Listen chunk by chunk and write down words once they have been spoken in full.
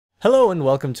Hello and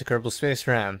welcome to Kerbal Space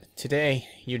Ram. Today,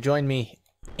 you join me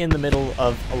in the middle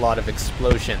of a lot of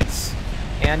explosions.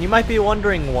 And you might be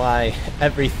wondering why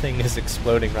everything is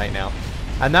exploding right now.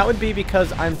 And that would be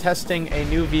because I'm testing a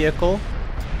new vehicle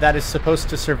that is supposed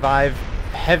to survive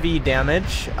heavy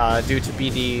damage due to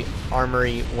BD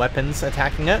Armory weapons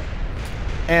attacking it.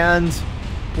 And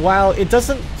while it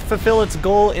doesn't fulfill its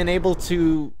goal in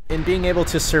being able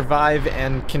to survive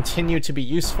and continue to be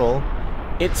useful,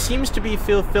 it seems to be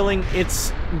fulfilling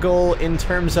its goal in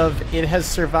terms of it has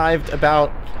survived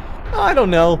about, I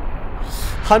don't know,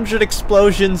 100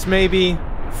 explosions maybe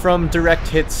from direct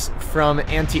hits from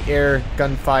anti-air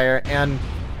gunfire, and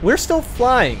we're still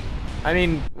flying. I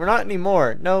mean, we're not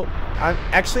anymore. No,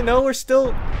 we're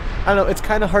still, I don't know, it's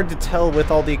kind of hard to tell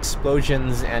with all the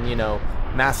explosions and, you know,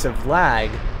 massive lag,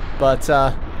 but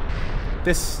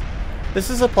this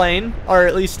is a plane, or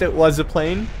at least it was a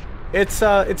plane. It's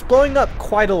blowing up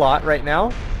quite a lot right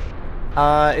now.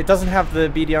 It doesn't have the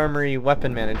BD Armory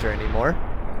weapon manager anymore.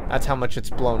 That's how much it's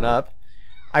blown up.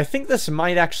 I think this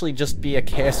might actually just be a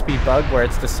KSP bug where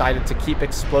it's decided to keep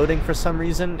exploding for some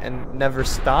reason and never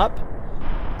stop.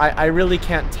 I really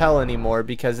can't tell anymore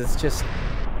because it's just...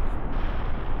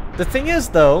 The thing is,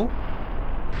 though,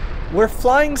 we're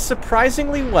flying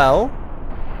surprisingly well.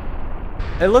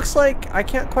 It looks like, I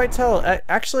can't quite tell.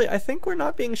 Actually, I think we're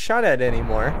not being shot at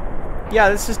anymore. Yeah,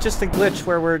 this is just a glitch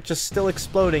where we're just still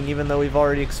exploding even though we've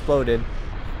already exploded.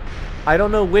 I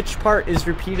don't know which part is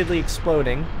repeatedly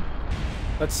exploding.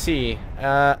 Let's see.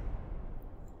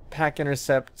 Pack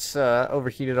intercepts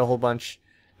overheated a whole bunch.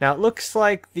 Now it looks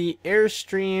like the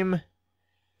Airstream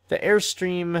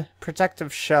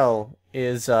protective shell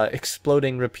is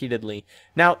exploding repeatedly.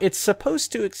 Now it's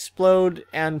supposed to explode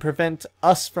and prevent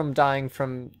us from dying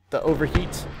from the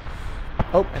overheat.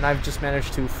 Oh, and I've just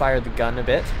managed to fire the gun a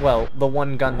bit. Well, the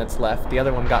one gun that's left. The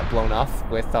other one got blown off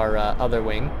with our other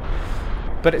wing.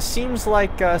 But it seems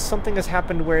like something has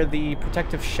happened where the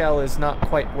protective shell is not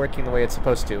quite working the way it's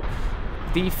supposed to.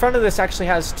 The front of this actually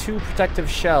has two protective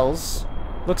shells.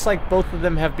 Looks like both of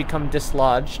them have become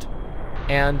dislodged.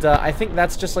 And I think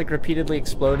that's just like repeatedly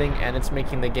exploding, and it's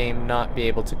making the game not be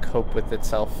able to cope with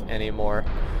itself anymore.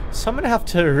 So I'm going to have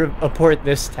to abort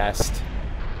this test.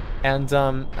 And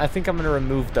I think I'm going to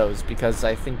remove those because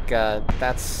I think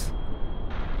that's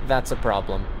a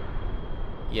problem.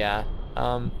 Yeah.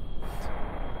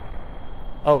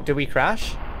 Oh, did we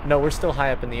crash? No, we're still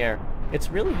high up in the air. It's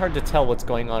really hard to tell what's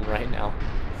going on right now.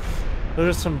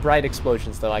 Those are some bright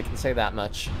explosions, though, I can say that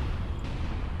much.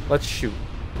 Let's shoot.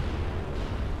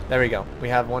 There we go. We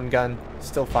have one gun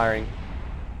still firing.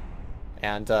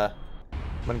 And I'm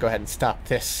going to go ahead and stop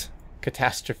this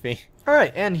catastrophe.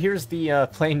 Alright, and here's the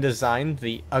plane design,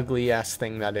 the ugly-ass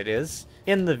thing that it is,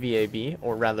 in the VAB,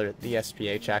 or rather the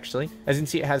SPH actually. As you can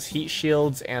see, it has heat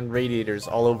shields and radiators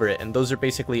all over it, and those are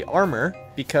basically armor,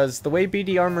 because the way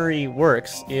BD Armory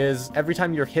works is every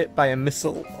time you're hit by a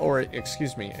missile, or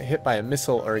hit by a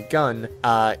missile or a gun,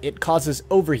 it causes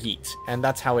overheat, and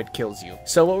that's how it kills you.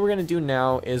 So what we're going to do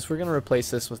now is we're going to replace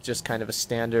this with just kind of a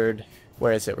standard...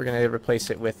 Where is it? We're going to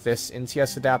replace it with this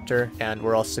NTS adapter, and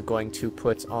we're also going to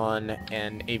put on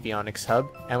an avionics hub.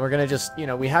 And we're going to just, you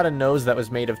know, we had a nose that was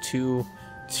made of two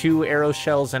arrow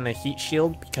shells and a heat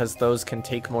shield, because those can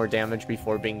take more damage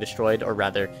before being destroyed, or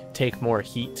rather, take more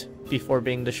heat before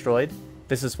being destroyed.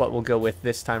 This is what we'll go with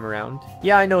this time around.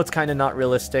 Yeah, I know it's kind of not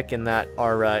realistic in that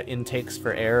our intakes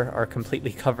for air are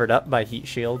completely covered up by heat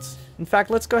shields. In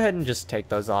fact, let's go ahead and just take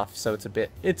those off so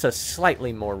it's a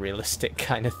slightly more realistic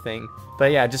kind of thing.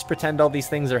 But yeah, just pretend all these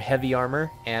things are heavy armor,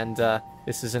 and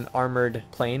this is an armored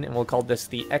plane, and we'll call this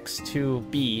the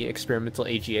X2B Experimental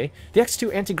AGA. The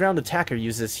X2 anti-ground attacker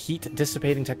uses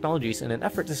heat-dissipating technologies in an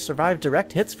effort to survive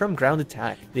direct hits from ground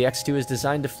attack. The X2 is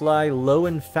designed to fly low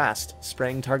and fast,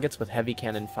 spraying targets with heavy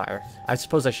cannon fire. I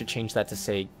suppose I should change that to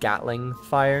say Gatling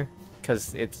fire,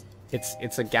 because it's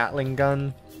a Gatling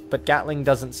gun, but Gatling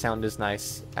doesn't sound as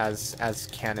nice as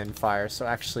cannon fire, so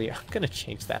actually I'm gonna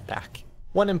change that back.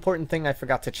 One important thing I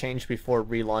forgot to change before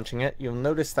relaunching it, you'll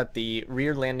notice that the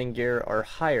rear landing gear are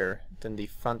higher than the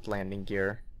front landing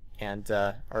gear, and,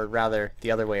 or rather, the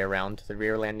other way around. The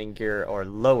rear landing gear are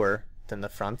lower than the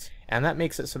front, and that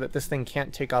makes it so that this thing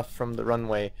can't take off from the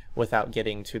runway without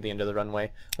getting to the end of the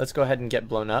runway. Let's go ahead and get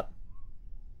blown up.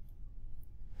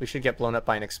 We should get blown up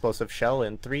by an explosive shell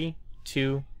in 3,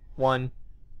 2, 1.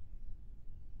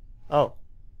 Oh.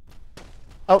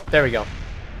 Oh, there we go.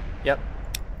 Yep.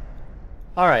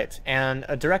 Alright, and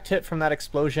a direct hit from that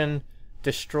explosion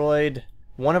destroyed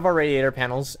one of our radiator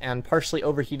panels and partially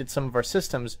overheated some of our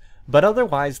systems, but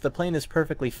otherwise the plane is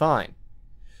perfectly fine.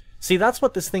 See, that's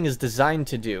what this thing is designed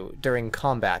to do during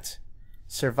combat.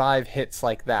 survive hits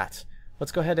like that.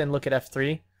 Let's go ahead and look at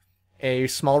F3. A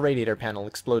small radiator panel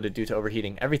exploded due to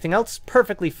overheating. Everything else,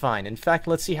 perfectly fine. In fact,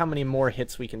 let's see how many more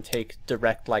hits we can take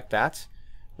direct like that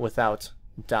without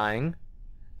dying.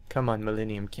 Come on,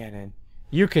 Millennium Cannon.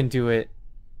 You can do it.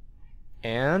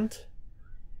 And...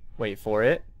 wait for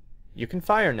it. You can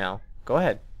fire now. Go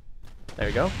ahead. There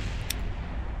you go.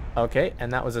 Okay,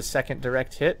 and that was a second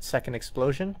direct hit, second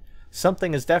explosion.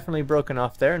 Something is definitely broken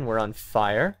off there, and we're on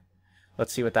fire.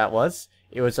 Let's see what that was.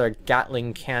 It was our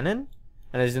Gatling cannon.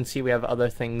 And as you can see, we have other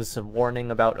things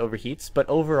warning about overheats. But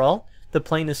overall, the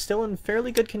plane is still in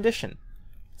fairly good condition.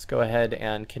 Let's go ahead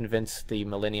and convince the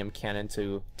Millennium Cannon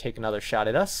to take another shot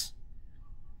at us.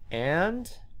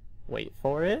 And... wait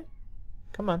for it.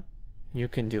 Come on. You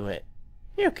can do it.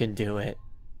 You can do it.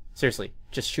 Seriously,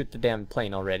 just shoot the damn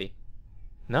plane already.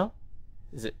 No?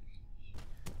 Is it...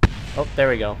 oh, there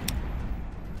we go.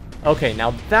 Okay,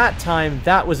 now that time,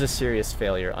 that was a serious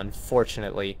failure,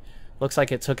 unfortunately. Looks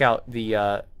like it took out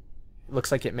the,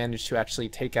 looks like it managed to actually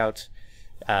take out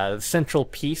the central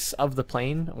piece of the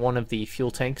plane, one of the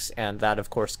fuel tanks, and that, of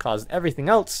course, caused everything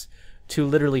else to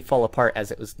literally fall apart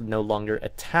as it was no longer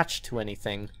attached to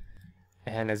anything.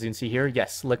 And as you can see here,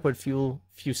 yes, liquid fuel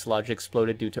fuselage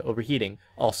exploded due to overheating,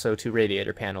 also to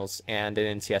radiator panels and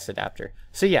an NCS adapter.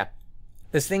 So yeah,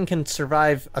 this thing can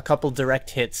survive a couple direct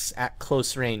hits at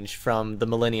close range from the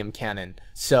Millennium Cannon.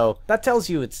 So that tells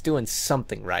you it's doing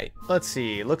something right. Let's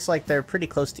see, looks like they're pretty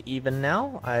close to even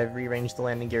now. I've rearranged the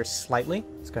landing gear slightly.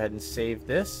 Let's go ahead and save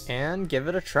this and give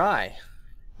it a try.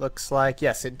 Looks like,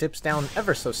 yes, it dips down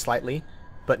ever so slightly,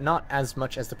 but not as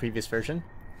much as the previous version.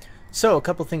 So, a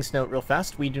couple things to note real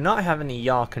fast. We do not have any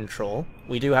yaw control.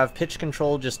 We do have pitch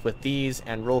control just with these,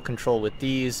 and roll control with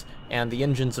these, and the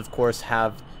engines, of course,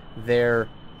 have their,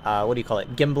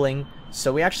 gimbaling.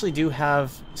 So we actually do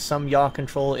have some yaw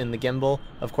control in the gimbal.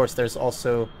 Of course, there's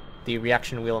also the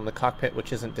reaction wheel in the cockpit,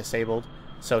 which isn't disabled.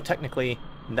 So technically,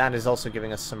 that is also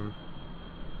giving us some,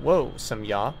 some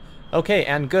yaw. Okay,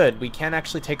 and good. We can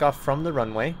actually take off from the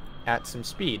runway at some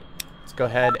speed. Let's go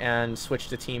ahead and switch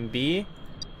to Team B.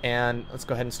 And let's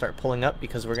go ahead and start pulling up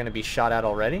because we're going to be shot at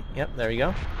already. Yep, there you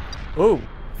go. Ooh,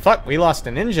 fuck, we lost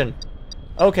an engine.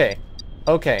 Okay,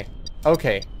 okay,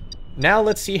 okay. Now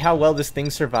let's see how well this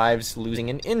thing survives losing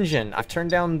an engine. I've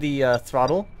turned down the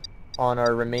throttle on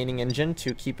our remaining engine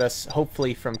to keep us,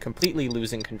 hopefully, from completely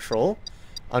losing control.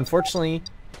 Unfortunately,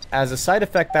 as a side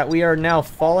effect that we are now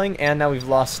falling, and now we've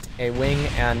lost a wing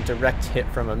and direct hit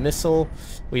from a missile.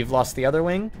 We've lost the other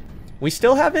wing. We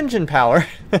still have engine power.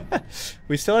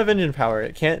 We still have engine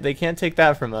power. They can't take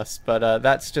that from us, but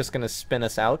that's just going to spin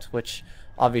us out, which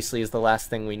obviously is the last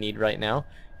thing we need right now.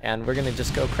 And we're going to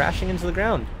just go crashing into the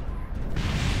ground.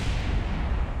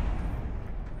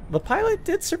 The pilot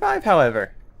did survive,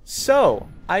 however. So,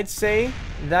 I'd say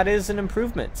that is an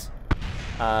improvement.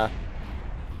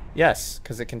 Yes,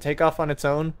 because it can take off on its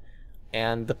own,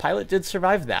 and the pilot did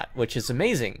survive that, which is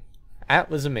amazing. That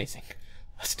was amazing.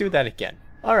 Let's do that again.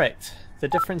 Alright, the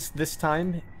difference this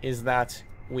time is that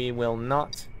we will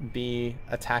not be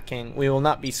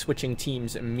switching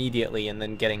teams immediately and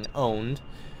then getting owned.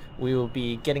 We will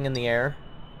be getting in the air,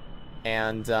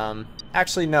 and,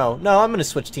 actually no, I'm going to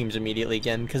switch teams immediately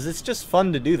again, because it's just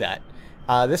fun to do that.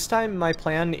 This time my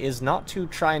plan is not to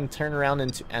try and turn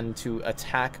around and to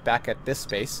attack back at this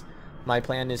base. My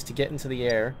plan is to get into the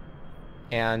air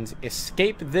and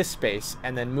escape this base,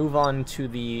 and then move on to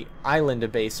the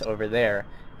island base over there,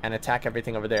 and attack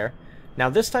everything over there. Now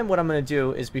this time what I'm going to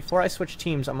do is, before I switch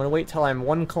teams, I'm going to wait till I'm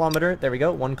 1 kilometer, there we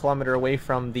go, 1 kilometer away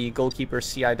from the goalkeeper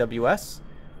CIWS,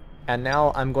 and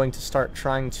now I'm going to start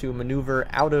trying to maneuver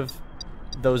out of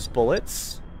those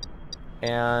bullets,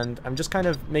 and I'm just kind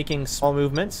of making small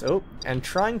movements, and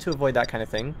trying to avoid that kind of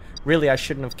thing. Really, I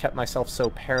shouldn't have kept myself so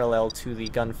parallel to the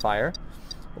gunfire.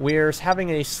 We're having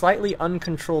a slightly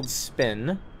uncontrolled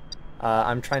spin.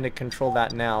 I'm trying to control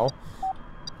that now.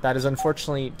 That is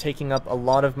unfortunately taking up a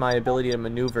lot of my ability to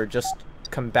maneuver, just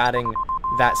combating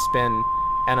that spin.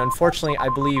 And unfortunately, I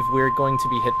believe we're going to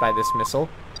be hit by this missile.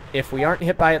 If we aren't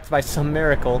hit by it by some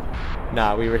miracle...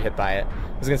 Nah, we were hit by it.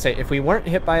 I was going to say, if we weren't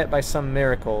hit by it by some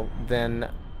miracle, then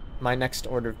my next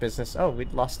order of business... Oh,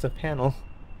 we'd lost a panel.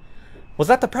 Was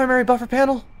that the primary buffer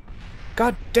panel?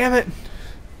 God damn it!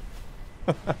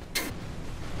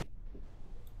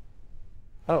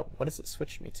 Oh, what does it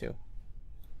switch me to?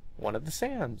 One of the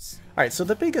SAMs. Alright, so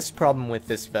the biggest problem with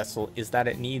this vessel is that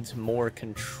it needs more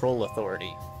control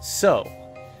authority. So,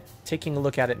 taking a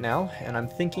look at it now, and I'm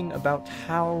thinking about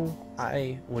how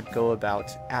I would go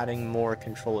about adding more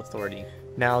control authority.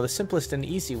 Now, the simplest and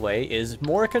easy way is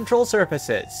more control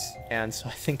surfaces. And so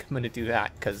I think I'm going to do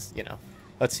that, because, you know,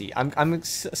 let's see. I'm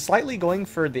slightly going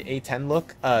for the A10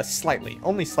 look. Slightly.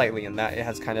 Only slightly in that it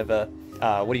has kind of a,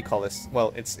 what do you call this?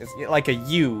 Well, it's like a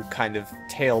U kind of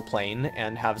tailplane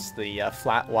and has the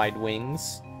flat, wide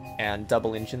wings and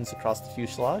double engines across the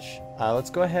fuselage. Let's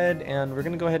go ahead and we're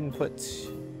going to go ahead and put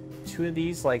 2 of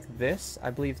these like this. I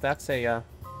believe that's a,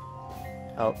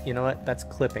 oh, you know what? That's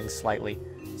clipping slightly.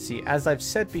 See, as I've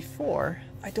said before,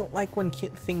 I don't like when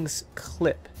things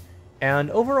clip.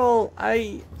 And overall,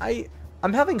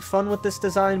 I'm having fun with this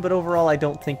design, but overall I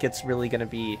don't think it's really going to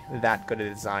be that good a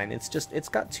design. It's just, it's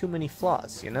got too many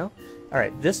flaws, you know?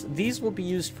 Alright, these will be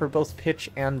used for both pitch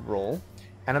and roll.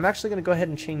 And I'm actually going to go ahead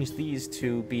and change these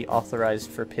to be authorized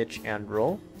for pitch and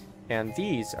roll. And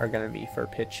these are going to be for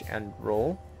pitch and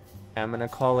roll. And I'm going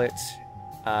to call it,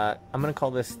 I'm going to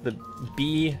call this the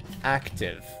B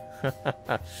active.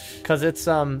 Because it's,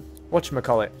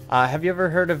 whatchamacallit. Have you ever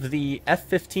heard of the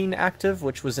F-15 active,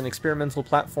 which was an experimental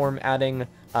platform adding,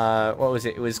 what was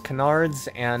it? It was canards,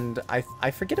 and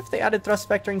I forget if they added thrust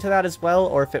vectoring to that as well,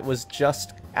 or if it was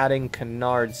just adding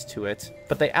canards to it.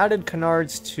 But they added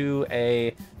canards to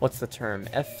a, what's the term?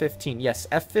 F-15. Yes,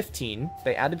 F-15.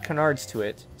 They added canards to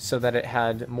it so that it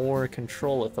had more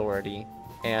control authority,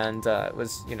 and it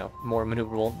was, you know, more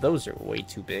maneuverable. Those are way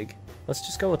too big. Let's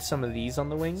just go with some of these on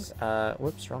the wings.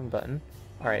 Whoops, wrong button.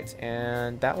 Alright,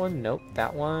 and that one, nope,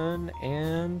 that one,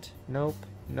 and nope,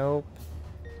 nope,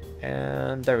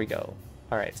 and there we go.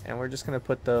 Alright, and we're just going to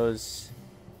put those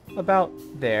about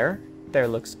there. There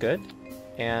looks good.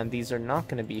 And these are not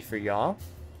going to be for yaw.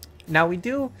 Now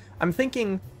I'm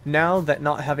thinking now that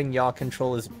not having yaw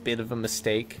control is a bit of a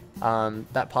mistake.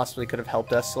 That possibly could have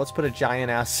helped us. So let's put a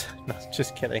giant ass, no,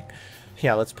 just kidding.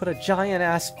 Yeah, let's put a giant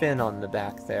ass fin on the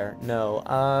back there.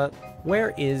 No,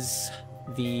 where is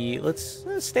the,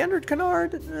 standard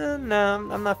canard? No,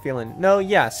 I'm not feeling, no,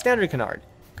 yeah, standard canard.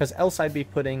 Because else I'd be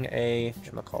putting a,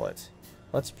 whatchamacallit.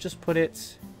 Let's just put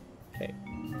it, okay,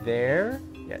 there,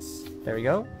 yes, there we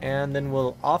go. And then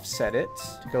we'll offset it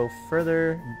to go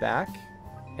further back,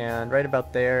 and right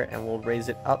about there, and we'll raise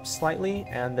it up slightly,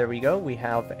 and there we go, we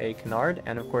have a canard,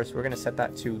 and of course we're going to set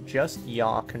that to just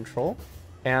yaw control.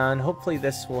 And hopefully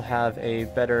this will have a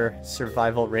better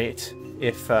survival rate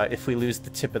if we lose the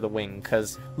tip of the wing,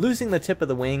 because losing the tip of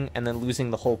the wing and then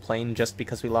losing the whole plane just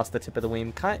because we lost the tip of the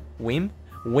wing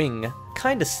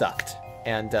kind of sucked.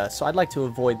 And so I'd like to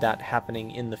avoid that happening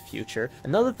in the future.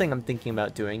 Another thing I'm thinking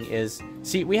about doing is,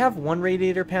 see, we have one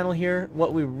radiator panel here.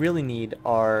 What we really need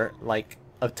are like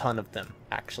a ton of them,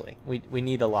 actually. We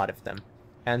need a lot of them.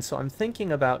 And so I'm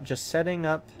thinking about just setting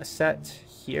up a set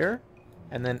here,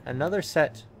 and then another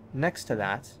set next to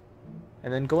that,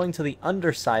 and then going to the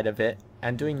underside of it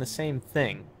and doing the same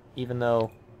thing, even though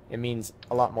it means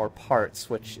a lot more parts,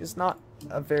 which is not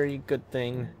a very good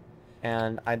thing,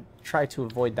 and I try to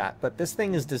avoid that. But this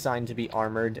thing is designed to be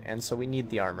armored, and so we need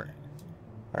the armor.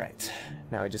 Alright,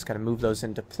 now we just gotta move those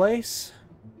into place.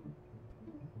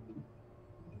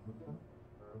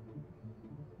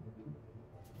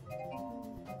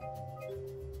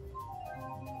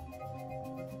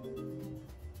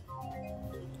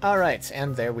 Alright,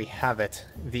 and there we have it.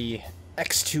 The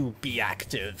X2B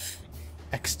active.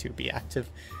 X2B active.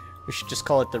 We should just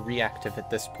call it the reactive at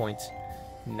this point.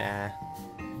 Nah.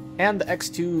 And the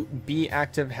X2B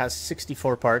active has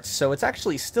 64 parts, so it's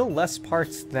actually still less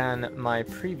parts than my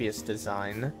previous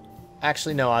design.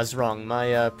 Actually, no, I was wrong.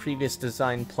 My previous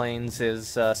design planes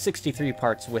is 63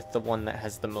 parts with the one that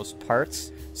has the most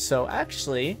parts. So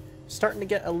actually, starting to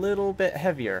get a little bit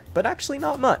heavier, but actually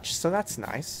not much, so that's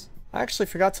nice. I actually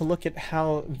forgot to look at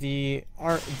how the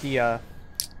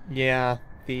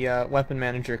weapon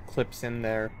manager clips in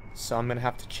there, so I'm gonna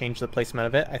have to change the placement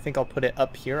of it. I think I'll put it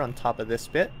up here on top of this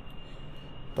bit.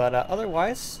 But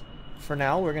otherwise, for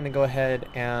now, we're gonna go ahead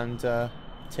and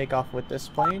take off with this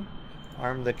plane.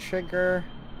 Arm the trigger.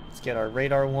 Let's get our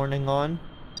radar warning on.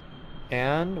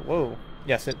 And whoa,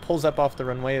 yes, it pulls up off the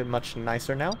runway much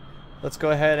nicer now. Let's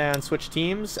go ahead and switch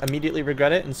teams. Immediately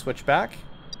regret it and switch back.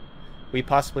 We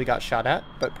possibly got shot at,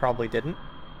 but probably didn't.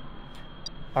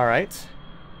 Alright.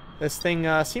 This thing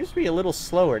seems to be a little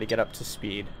slower to get up to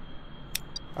speed.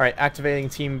 Alright, activating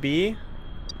Team B.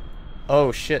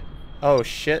 Oh shit. Oh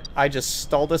shit, I just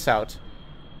stalled us out.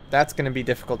 That's going to be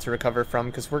difficult to recover from,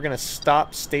 because we're going to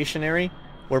stop stationary.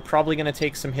 We're probably going to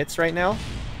take some hits right now.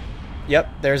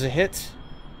 Yep, there's a hit.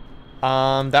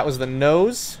 That was the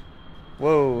nose.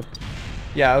 Whoa.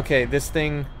 Yeah, okay, this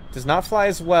thing does not fly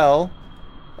as well.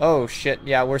 Oh shit,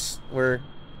 yeah, we're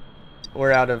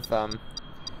out of, yeah,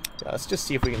 let's just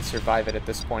see if we can survive it at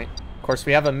this point. Of course,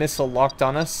 we have a missile locked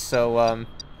on us, so,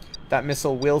 that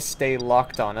missile will stay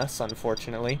locked on us,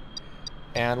 unfortunately.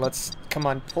 And let's, come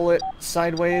on, pull it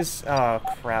sideways. Oh,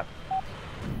 crap.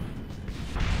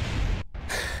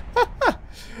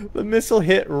 The missile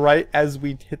hit right as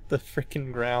we hit the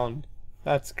frickin' ground.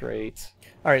 That's great.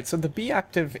 Alright, so the B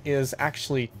active is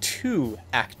actually too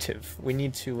active. We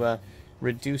need to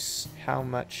reduce how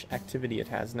much activity it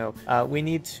has. No, we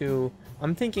need to...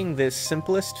 I'm thinking the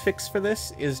simplest fix for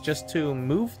this is just to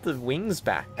move the wings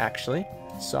back, actually.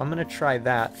 So I'm going to try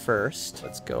that first.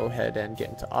 Let's go ahead and get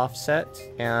into offset.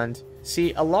 And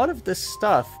see, a lot of this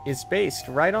stuff is based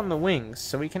right on the wings,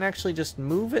 so we can actually just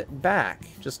move it back,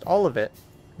 just all of it,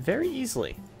 very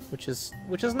easily, which is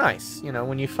nice. You know,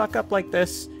 when you fuck up like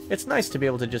this, it's nice to be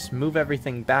able to just move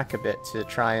everything back a bit to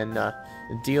try and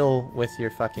deal with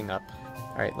your fucking up.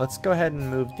 Alright, let's go ahead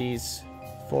and move these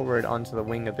forward onto the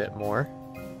wing a bit more.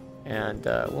 And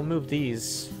we'll move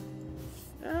these...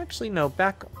 Actually, no,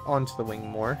 back onto the wing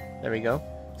more. There we go.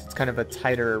 So it's kind of a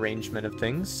tighter arrangement of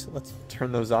things. Let's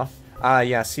turn those off.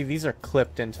 Yeah, see, these are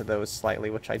clipped into those slightly,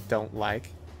 which I don't like.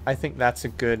 I think that's a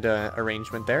good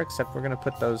arrangement there, except we're going to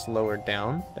put those lower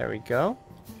down. There we go.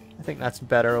 I think that's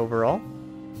better overall.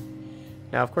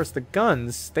 Now, of course, the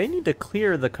guns, they need to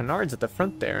clear the canards at the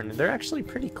front there, and they're actually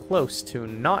pretty close to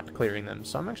not clearing them.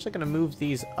 So I'm actually going to move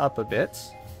these up a bit.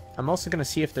 I'm also going to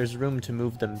see if there's room to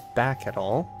move them back at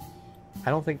all. I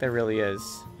don't think there really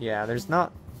is. Yeah, there's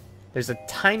not. There's a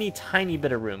tiny, tiny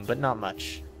bit of room, but not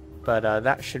much. But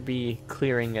that should be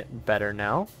clearing it better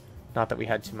now. Not that we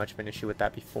had too much of an issue with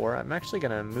that before. I'm actually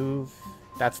going to move...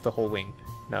 That's the whole wing.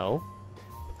 No.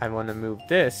 I want to move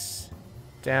this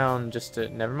down just to...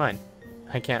 Never mind.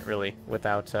 I can't really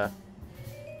without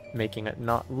making it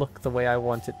not look the way I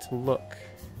want it to look.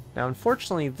 Now,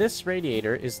 unfortunately, this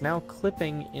radiator is now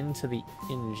clipping into the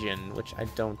engine, which I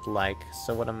don't like.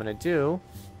 So what I'm going to do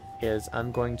is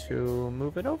I'm going to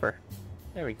move it over.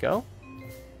 There we go.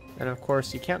 And of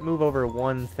course, you can't move over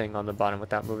one thing on the bottom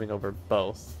without moving over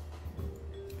both.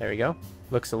 There we go.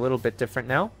 Looks a little bit different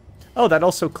now. Oh, that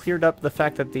also cleared up the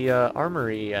fact that the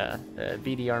Armory,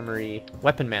 BD Armory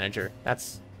Weapon Manager,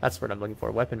 that's what I'm looking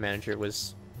for. Weapon Manager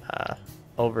was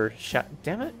overshot.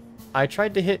 Damn it. I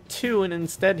tried to hit 2 and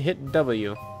instead hit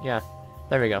W. Yeah,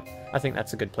 there we go. I think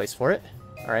that's a good place for it.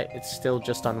 Alright, it's still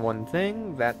just on one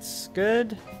thing. That's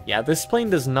good. Yeah, this plane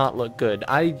does not look good.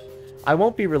 I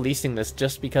won't be releasing this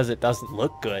just because it doesn't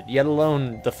look good, yet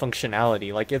alone the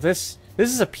functionality. Like, if this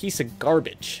is a piece of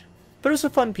garbage. But it's a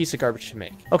fun piece of garbage to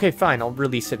make. Okay, fine, I'll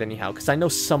release it anyhow, because I know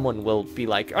someone will be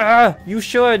like, ah, you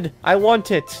should! I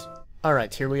want it!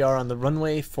 Alright, here we are on the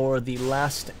runway for the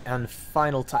last and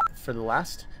final time. For the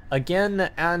last? Again,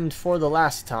 and for the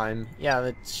last time. Yeah,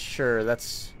 that's sure,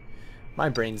 that's... My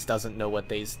brains doesn't know what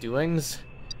they's doings.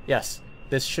 Yes,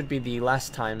 this should be the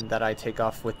last time that I take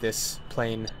off with this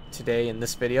plane today in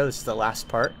this video. This is the last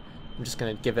part. I'm just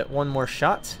gonna give it one more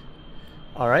shot.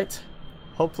 Alright.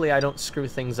 Hopefully I don't screw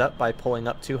things up by pulling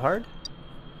up too hard.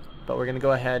 But we're gonna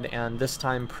go ahead and this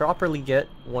time properly get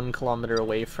 1 kilometer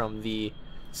away from the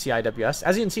CIWS.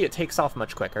 As you can see, it takes off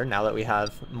much quicker now that we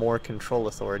have more control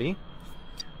authority.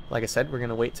 Like I said, we're going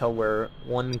to wait till we're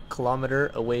 1 kilometer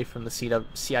away from the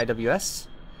CIWS.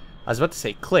 I was about to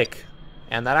say click,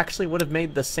 and that actually would have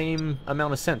made the same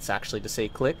amount of sense, actually, to say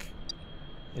click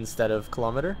instead of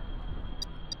kilometer.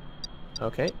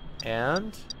 Okay,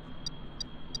 and...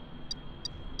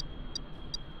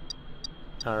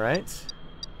 Alright.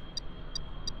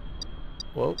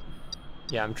 Whoa.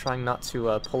 Yeah, I'm trying not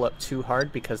to pull up too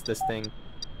hard because this thing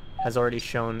has already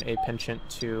shown a penchant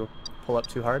to pull up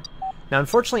too hard. Now,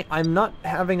 unfortunately, I'm not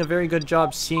having a very good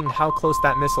job seeing how close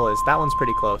that missile is. That one's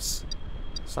pretty close.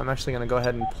 So I'm actually going to go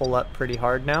ahead and pull up pretty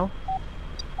hard now.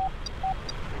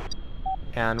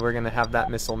 And we're going to have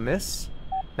that missile miss.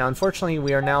 Now, unfortunately,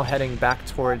 we are now heading back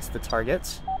towards the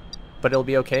target. But it'll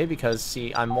be okay because,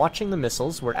 see, I'm watching the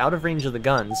missiles. We're out of range of the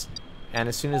guns. And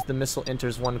as soon as the missile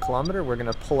enters 1 kilometer, we're going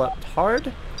to pull up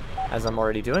hard, as I'm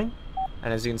already doing.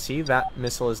 And as you can see, that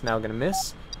missile is now going to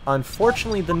miss.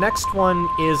 Unfortunately, the next one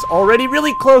is already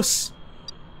really close!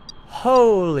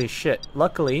 Holy shit.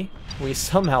 Luckily, we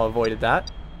somehow avoided that.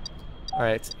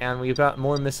 Alright, and we've got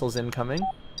more missiles incoming.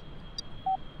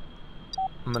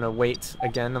 I'm gonna wait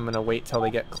again. I'm gonna wait till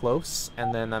they get close,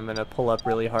 and then I'm gonna pull up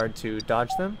really hard to dodge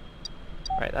them.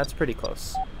 Alright, that's pretty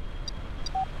close.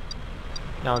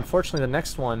 Now, unfortunately, the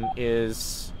next one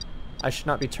is... I should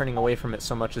not be turning away from it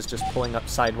so much as just pulling up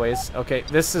sideways. Okay,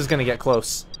 this is gonna get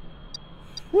close.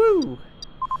 Woo!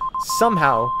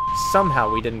 Somehow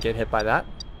we didn't get hit by that.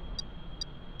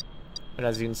 But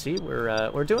as you can see,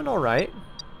 we're doing all right,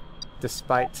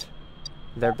 despite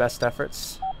their best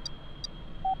efforts.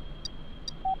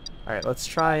 All right, let's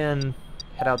try and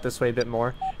head out this way a bit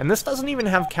more. And this doesn't even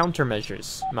have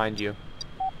countermeasures, mind you.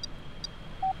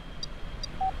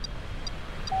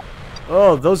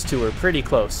 Oh, those two were pretty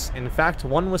close. In fact,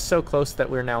 one was so close that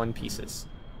we're now in pieces.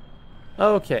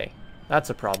 Okay,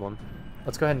 that's a problem.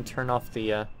 Let's go ahead and turn off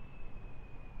the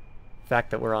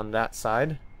fact that we're on that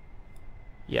side.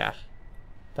 Yeah.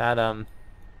 That,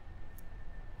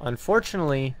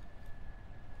 unfortunately,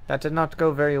 that did not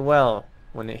go very well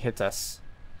when it hit us.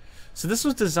 So this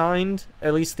was designed,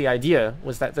 at least the idea,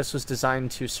 was that this was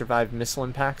designed to survive missile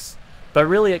impacts. But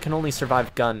really, it can only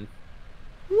survive gun.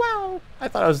 Wow! I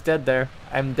thought I was dead there.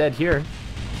 I'm dead here.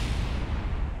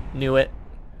 Knew it.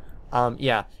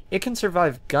 Yeah. It can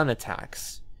survive gun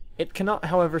attacks. It cannot,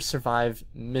 however, survive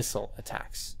missile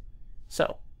attacks.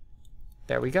 So,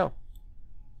 there we go.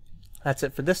 That's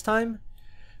it for this time.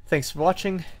 Thanks for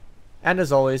watching, and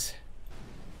as always,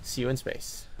 see you in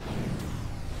space.